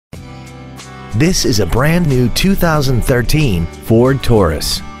This is a brand new 2013 Ford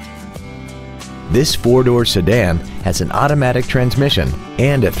Taurus. This four-door sedan has an automatic transmission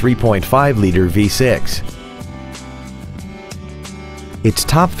and a 3.5-liter V6. Its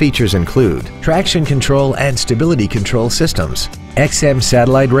top features include traction control and stability control systems, XM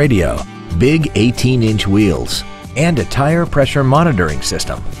satellite radio, big 18-inch wheels, and a tire pressure monitoring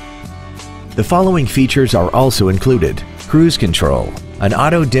system. The following features are also included: cruise control, an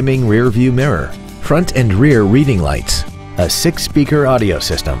auto-dimming rear-view mirror, front and rear reading lights, a 6-speaker audio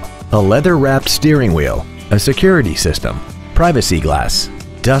system, a leather-wrapped steering wheel, a security system, privacy glass,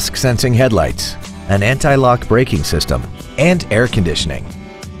 dusk-sensing headlights, an anti-lock braking system, and air conditioning.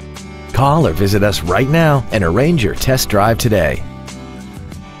 Call or visit us right now and arrange your test drive today.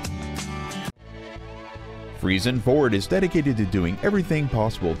 Friesen Ford is dedicated to doing everything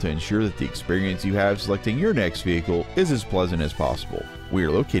possible to ensure that the experience you have selecting your next vehicle is as pleasant as possible. We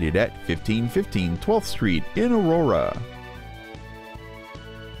are located at 1515 12th Street in Aurora.